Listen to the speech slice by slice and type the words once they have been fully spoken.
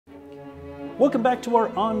Welcome back to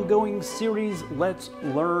our ongoing series, Let's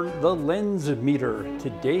Learn the Lensmeter.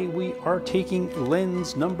 Today we are taking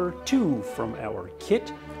lens number 2 from our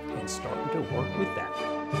kit and starting to work with that.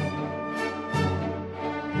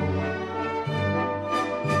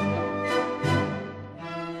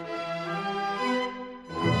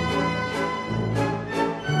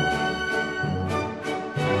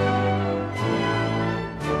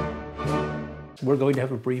 We're going to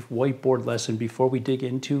have a brief whiteboard lesson before we dig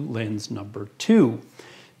into lens number 2.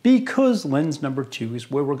 Because lens number 2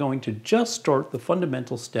 is where we're going to just start the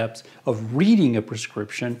fundamental steps of reading a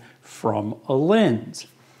prescription from a lens.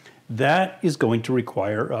 That is going to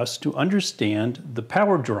require us to understand the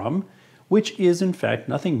power drum, which is in fact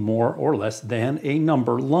nothing more or less than a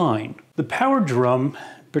number line. The power drum,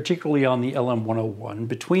 particularly on the LM101,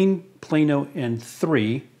 between plano and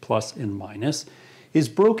 3, plus and minus, is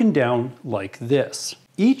broken down like this.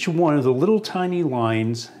 Each one of the little tiny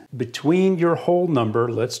lines between your whole number,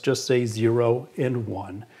 let's just say 0 and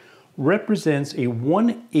 1, represents a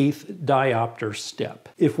 1/8 diopter step.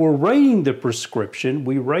 If we're writing the prescription,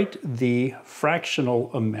 we write the fractional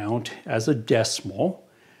amount as a decimal,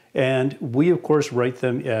 and we of course write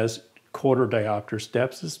them as quarter diopter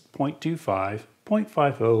steps as 0.25,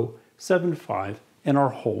 0.50, 0.75, and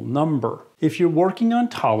our whole number. If you're working on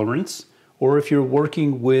tolerance, or if you're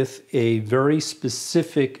working with a very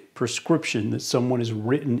specific prescription that someone has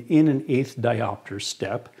written in an 1/8 diopter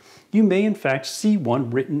step, you may in fact see one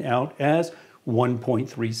written out as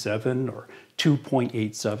 1.37 or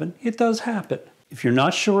 2.87. It does happen. If you're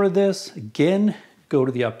not sure of this, again, go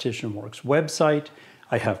to the Optician Works website.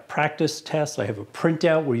 I have practice tests. I have a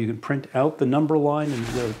printout where you can print out the number line and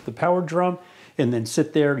the power drum and then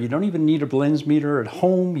sit there. You don't even need a Lensmeter at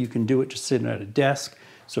home. You can do it just sitting at a desk.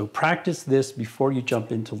 So practice this before you jump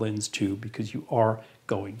into lens 2 because you are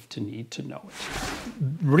going to need to know it.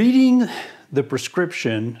 Reading the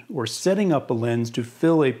prescription or setting up a lens to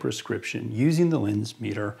fill a prescription using the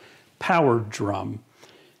Lensmeter power drum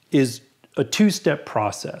is a 2-step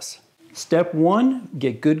process. Step 1,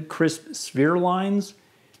 get good crisp sphere lines.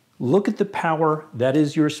 Look at the power, that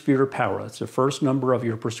is your sphere power. That's the first number of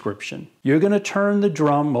your prescription. You're gonna turn the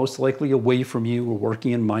drum most likely away from you. We're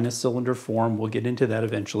working in minus cylinder form. We'll get into that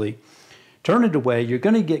eventually. Turn it away, you're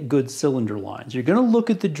gonna get good cylinder lines. You're gonna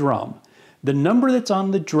look at the drum. The number that's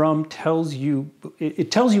on the drum tells you,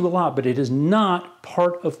 it tells you a lot, but it is not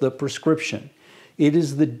part of the prescription. It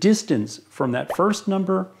is the distance from that first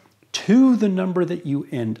number to the number that you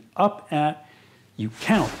end up at. You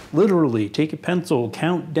count, literally, take a pencil,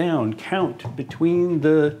 count down, count between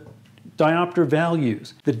the diopter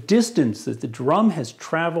values. The distance that the drum has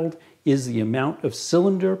traveled is the amount of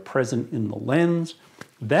cylinder present in the lens.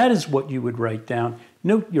 That is what you would write down.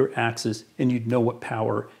 Note your axis, and you'd know what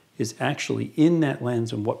power is actually in that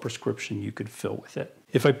lens and what prescription you could fill with it.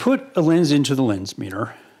 If I put a lens into the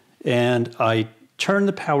Lensmeter and I turn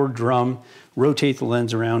the power drum, rotate the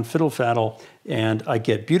lens around, fiddle-faddle, and I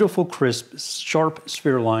get beautiful, crisp, sharp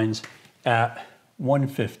sphere lines at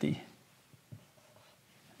 150.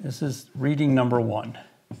 This is reading number 1.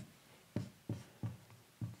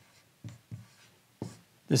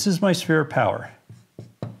 This is my sphere power.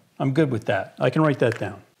 I'm good with that. I can write that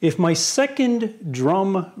down. If my second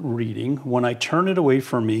drum reading, when I turn it away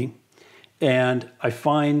from me and I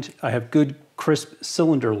find I have good, crisp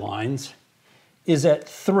cylinder lines, is at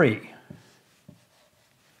 3.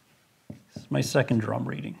 This is my second drum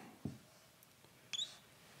reading.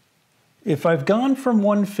 If I've gone from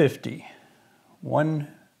 150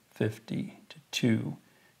 to 2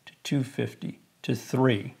 to 250 to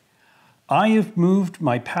 3, I have moved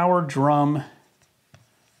my power drum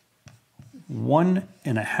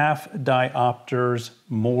 1.5 diopters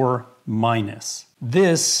more minus.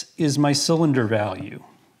 This is my cylinder value.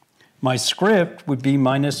 My script would be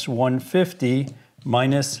minus 150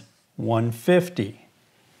 minus 150.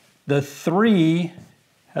 The 3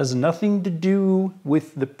 has nothing to do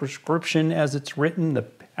with the prescription as it's written, the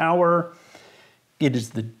power. It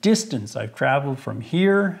is the distance I've traveled from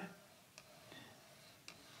here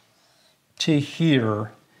to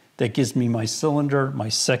here that gives me my cylinder, my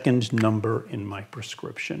second number in my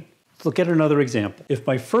prescription. Let's look at another example. If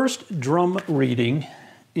my first drum reading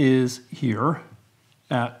is here,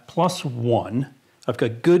 at +1, I've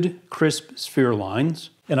got good crisp sphere lines,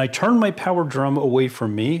 and I turn my power drum away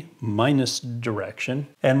from me, minus direction,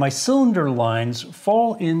 and my cylinder lines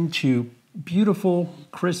fall into beautiful,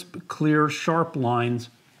 crisp, clear, sharp lines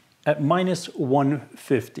at minus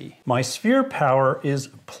 150. My sphere power is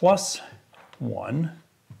 +1,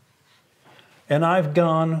 and I've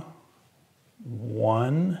gone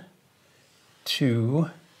 1, 2,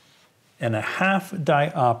 and a half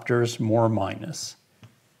diopters more or minus.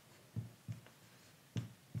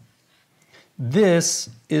 This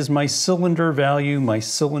is my cylinder value, my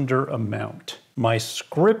cylinder amount. My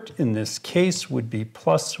script in this case would be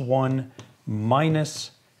 +1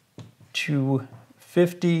 minus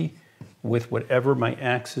 250 with whatever my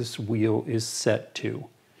axis wheel is set to.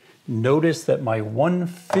 Notice that my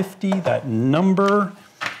 150, that number,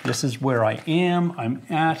 this is where I am. I'm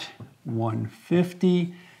at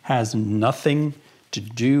 150, has nothing to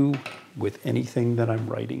do with anything that I'm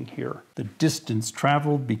writing here. The distance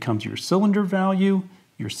traveled becomes your cylinder value.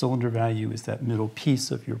 Your cylinder value is that middle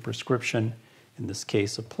piece of your prescription, in this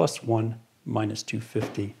case a +1 minus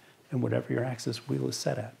 250, and whatever your axis wheel is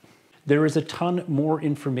set at. There is a ton more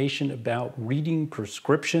information about reading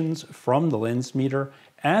prescriptions from the Lensmeter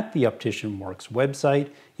at the Optician Works website.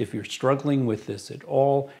 If you're struggling with this at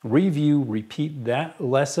all, review, repeat that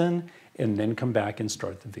lesson, and then come back and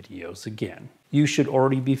start the videos again. You should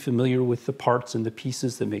already be familiar with the parts and the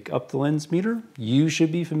pieces that make up the Lensmeter. You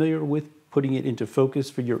should be familiar with putting it into focus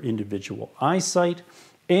for your individual eyesight,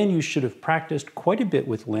 and you should have practiced quite a bit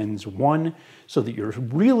with lens 1 so that you're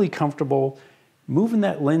really comfortable moving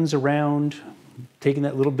that lens around, taking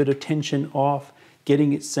that little bit of tension off,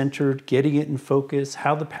 getting it centered, getting it in focus,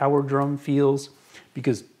 how the power drum feels.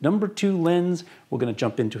 Because number 2 lens, we're going to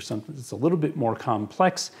jump into something that's a little bit more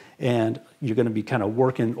complex, and you're going to be kind of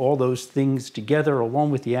working all those things together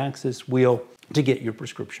along with the axis wheel to get your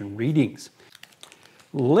prescription readings.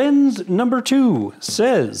 Lens number 2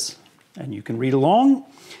 says, and you can read along,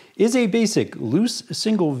 is a basic loose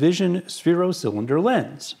single vision spherocylinder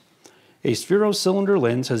lens. A spherocylinder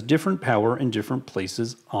lens has different power in different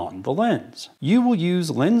places on the lens. You will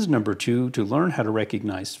use lens number 2 to learn how to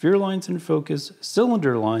recognize sphere lines in focus,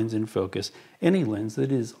 cylinder lines in focus, and a lens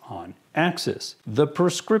that is on axis. The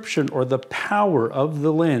prescription or the power of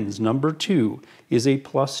the lens number 2 is a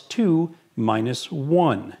 +2 minus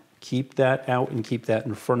 1. Keep that out and keep that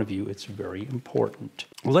in front of you. It's very important.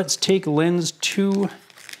 Let's take lens 2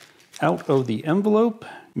 out of the envelope.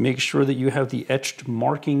 Make sure that you have the etched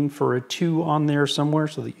marking for a 2 on there somewhere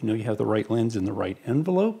so that you know you have the right lens in the right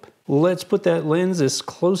envelope. Let's put that lens as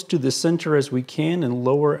close to the center as we can and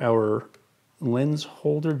lower our lens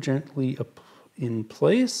holder gently up in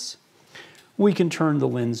place. We can turn the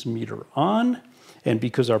Lensmeter on, and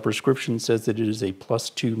because our prescription says that it is a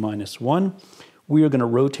 +2 minus 1, we are going to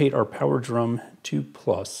rotate our power drum to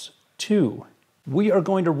 +2. We are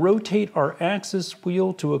going to rotate our axis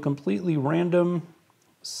wheel to a completely random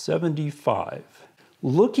 75.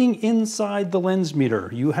 Looking inside the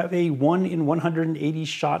Lensmeter, you have a 1 in 180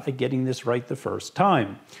 shot at getting this right the first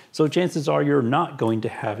time. So chances are you're not going to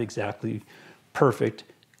have exactly perfect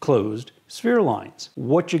closed sphere lines.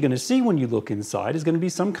 What you're going to see when you look inside is going to be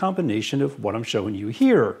some combination of what I'm showing you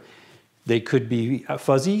here. They could be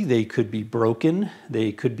fuzzy, they could be broken,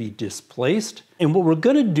 they could be displaced. And what we're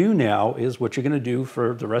going to do now is what you're going to do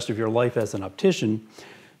for the rest of your life as an optician.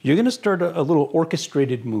 You're going to start a little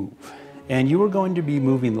orchestrated move, and you are going to be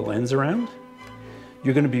moving the lens around.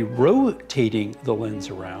 You're going to be rotating the lens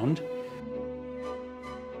around,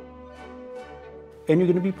 and you're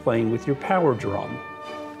going to be playing with your power drum.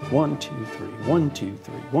 1, 2, 3, 1, 2,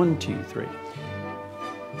 3, 1, 2, 3.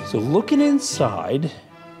 So looking inside,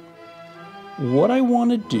 what I want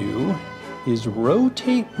to do is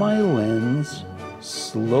rotate my lens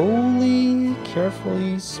slowly,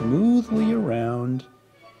 carefully, smoothly around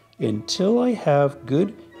until I have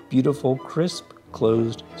good, beautiful, crisp,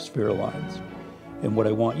 closed sphere lines. And what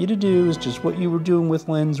I want you to do is just what you were doing with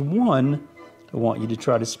lens 1. I want you to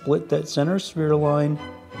try to split that center sphere line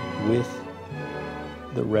with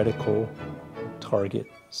the reticle target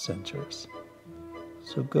centers.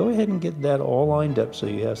 So go ahead and get that all lined up so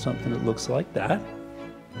you have something that looks like that.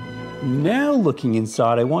 Now looking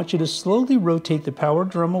inside, I want you to slowly rotate the power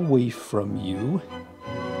drum away from you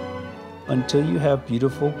until you have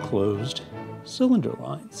beautiful closed cylinder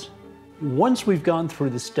lines. Once we've gone through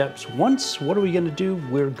the steps once, what are we going to do?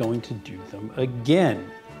 We're going to do them again.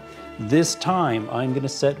 This time I'm going to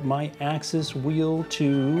set my axis wheel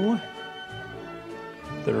to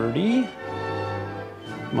 30.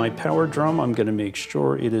 My power drum, I'm going to make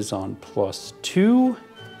sure it is on +2.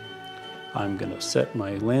 I'm going to set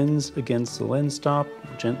my lens against the lens stop,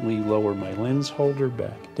 gently lower my lens holder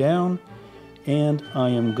back down, and I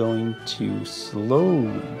am going to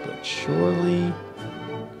slowly but surely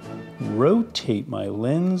rotate my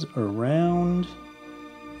lens around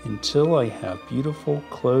until I have beautiful,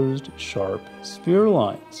 closed, sharp sphere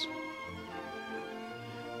lines.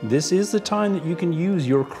 This is the time that you can use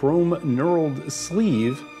your chrome knurled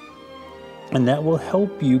sleeve, and that will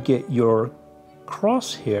help you get your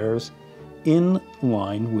crosshairs in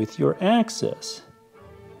line with your axis,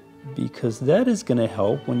 because that is going to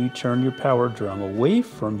help when you turn your power drum away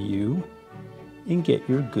from you and get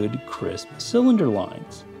your good crisp cylinder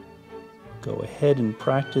lines. Go ahead and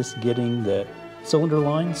practice getting the cylinder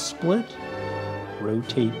lines split.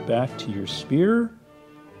 Rotate back to your sphere.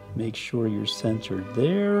 Make sure you're centered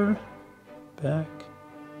there. Back,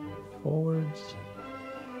 forwards.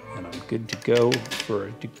 And I'm good to go for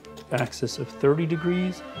an axis of 30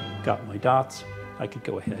 degrees. Got my dots. I could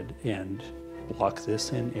go ahead and lock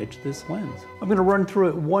this and edge this lens. I'm going to run through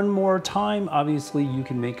it one more time. Obviously, you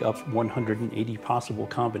can make up 180 possible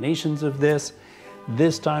combinations of this.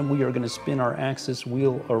 This time we are going to spin our axis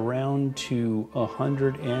wheel around to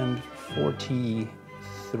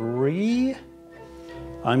 143.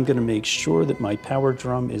 I'm going to make sure that my power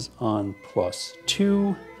drum is on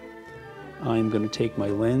 +2. I'm going to take my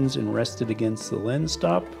lens and rest it against the lens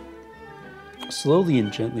stop. Slowly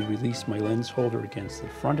and gently release my lens holder against the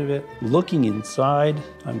front of it. Looking inside,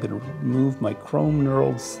 I'm going to remove my chrome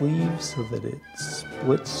knurled sleeve so that it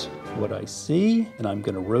splits what I see. And I'm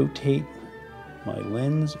going to rotate my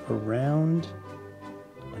lens around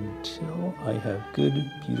until I have good,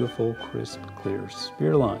 beautiful, crisp, clear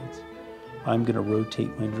sphere lines. I'm going to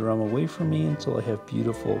rotate my drum away from me until I have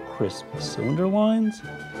beautiful, crisp cylinder lines.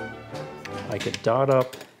 I could dot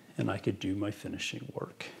up and I could do my finishing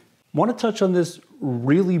work. I want to touch on this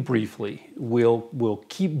really briefly. We'll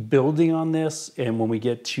keep building on this, and when we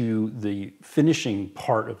get to the finishing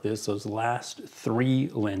part of this, those last 3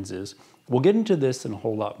 lenses, we'll get into this in a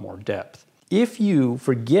whole lot more depth. If you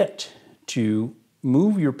forget to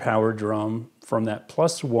move your power drum from that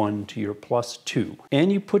 +1 to your +2,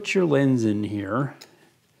 and you put your lens in here,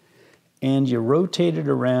 and you rotate it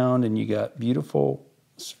around, and you got beautiful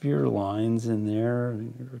sphere lines in there,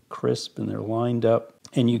 and they're crisp and they're lined up,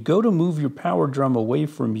 and you go to move your power drum away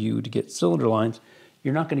from you to get cylinder lines,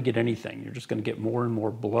 you're not going to get anything. You're just going to get more and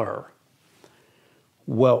more blur.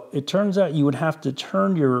 Well, it turns out you would have to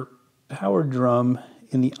turn your power drum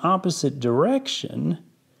in the opposite direction,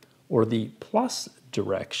 or the plus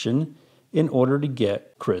direction, in order to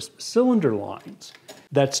get crisp cylinder lines.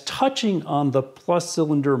 That's touching on the plus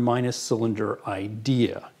cylinder, minus cylinder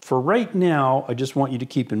idea. For right now, I just want you to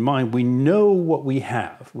keep in mind, we know what we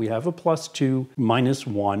have. We have a +2,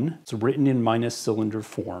 -1. It's written in minus cylinder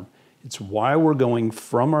form. It's why we're going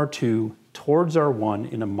from our 2 towards our 1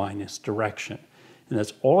 in a minus direction. And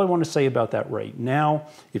that's all I want to say about that right now.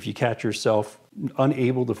 If you catch yourself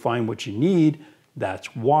unable to find what you need,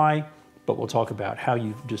 that's why. But we'll talk about how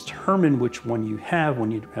you determine which one you have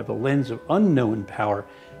when you have a lens of unknown power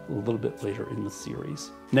a little bit later in the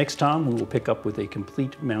series. Next time, we will pick up with a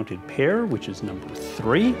complete mounted pair, which is number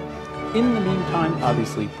 3. In the meantime,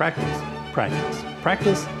 obviously, practice, practice,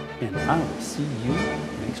 practice, and I will see you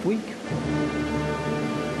next week.